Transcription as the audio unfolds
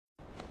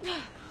No!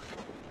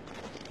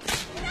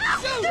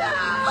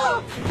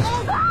 Oh!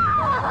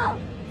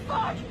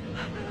 Fuck!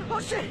 Oh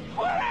shit!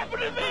 What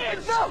happened to me?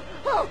 No!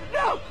 Oh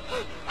no!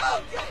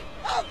 Oh,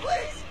 oh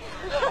please!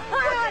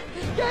 God!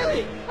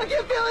 Kaylee! I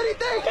can't feel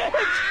anything!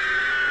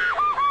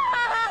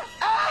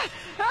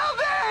 Help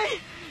me!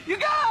 You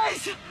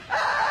guys!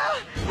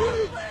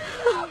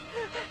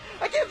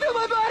 I can't feel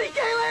my body,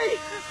 Kaylee!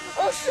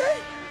 Oh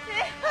shit!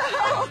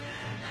 Ow!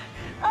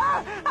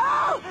 Ow!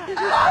 Ow!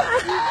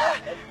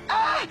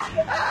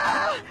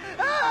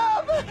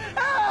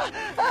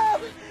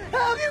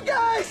 Help, you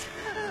guys!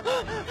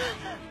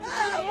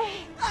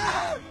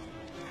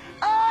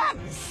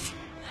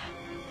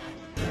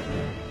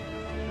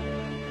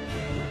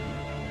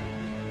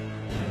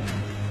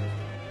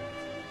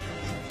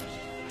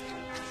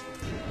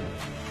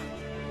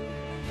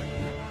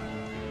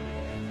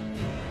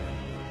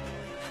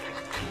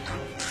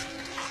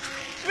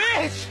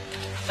 Mitch!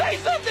 Say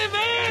something,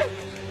 man!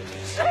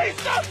 Say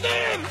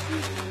something!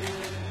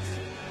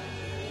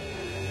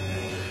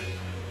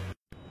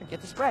 Get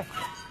the spray.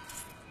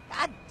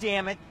 God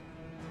damn it.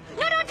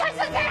 No, don't touch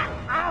the thing!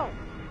 Ow!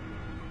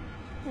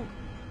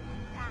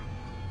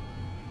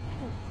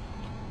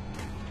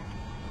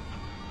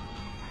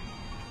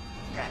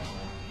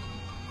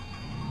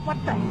 What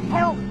the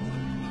hell?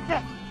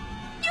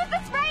 Use the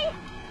spray!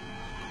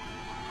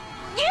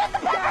 Use the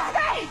pepper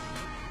spray!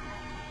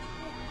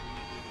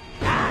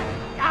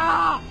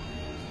 Ah!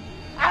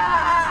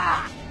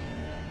 Ah!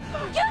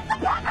 Use the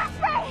pepper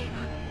spray!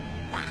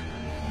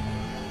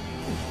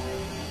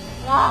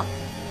 Ah!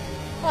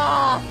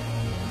 Ah!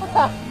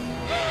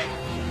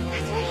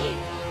 That's Ricky.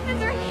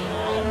 That's Ricky.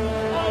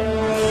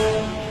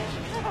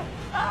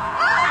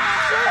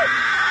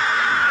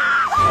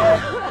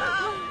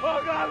 Oh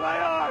God, my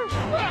arm!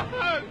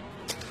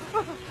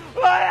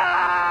 My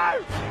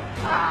arm!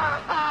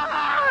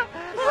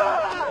 Oh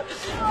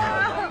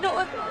God, no!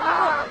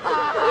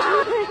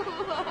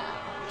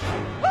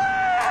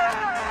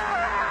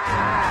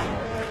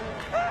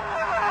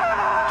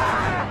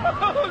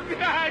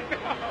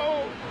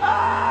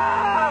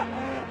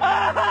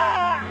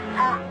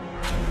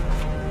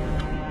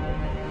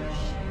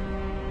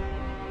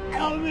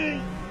 Help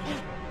me!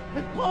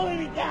 It's pulling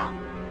me down!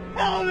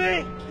 Help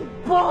me! It's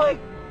pulling!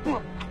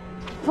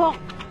 Pull!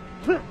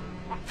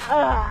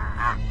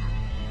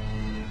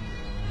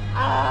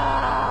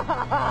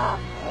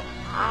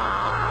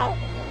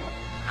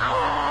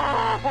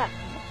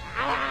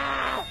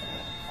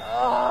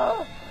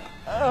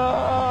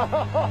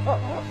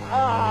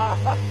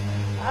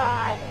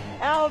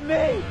 Help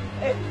me!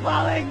 It's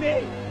pulling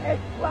me!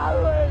 It's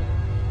pulling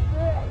me!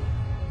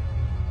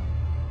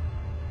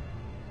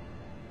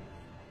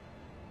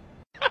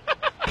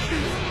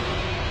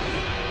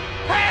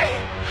 Hey!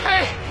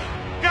 Hey!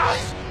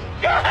 Guys!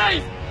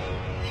 Guys!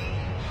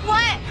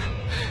 What?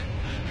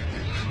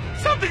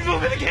 Something's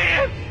moving the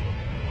can!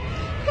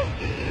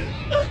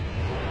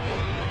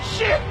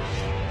 Shit!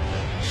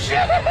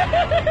 Shit!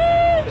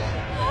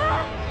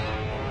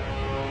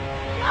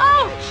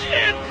 Oh,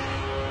 shit!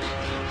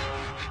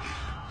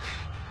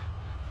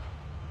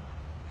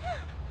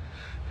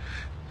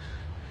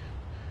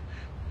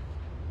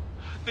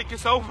 I think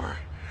it's over.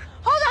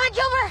 Hold on,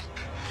 Gilbert!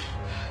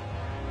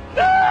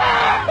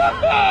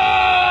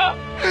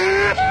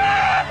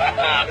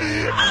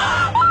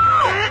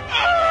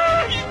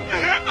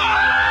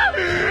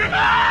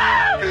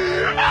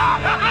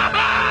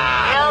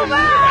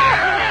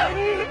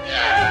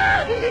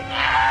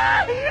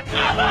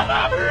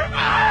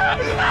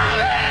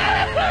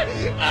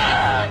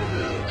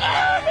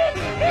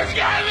 It's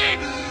got me!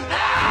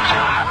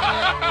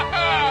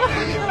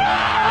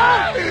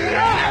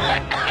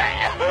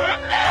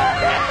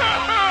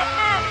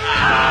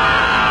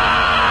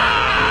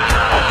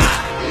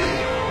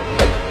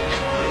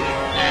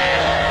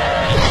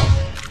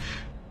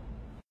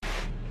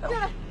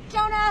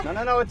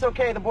 Jonah! No, it's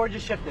okay. The board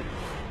just shifted.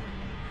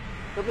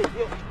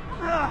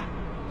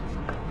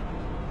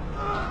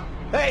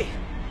 Hey!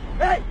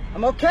 Hey!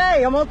 I'm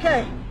okay.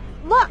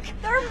 Look,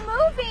 they're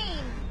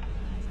moving!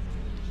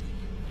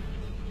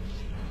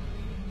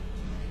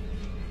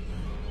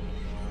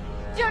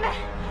 Jonah,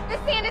 the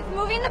sand is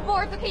moving the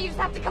boards. Okay, you just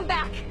have to come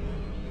back.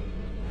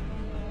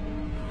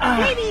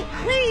 Baby,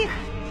 please,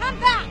 come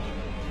back!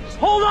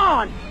 Hold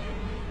on!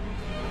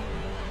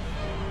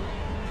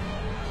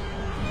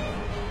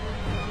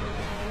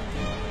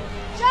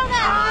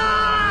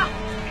 Jonah!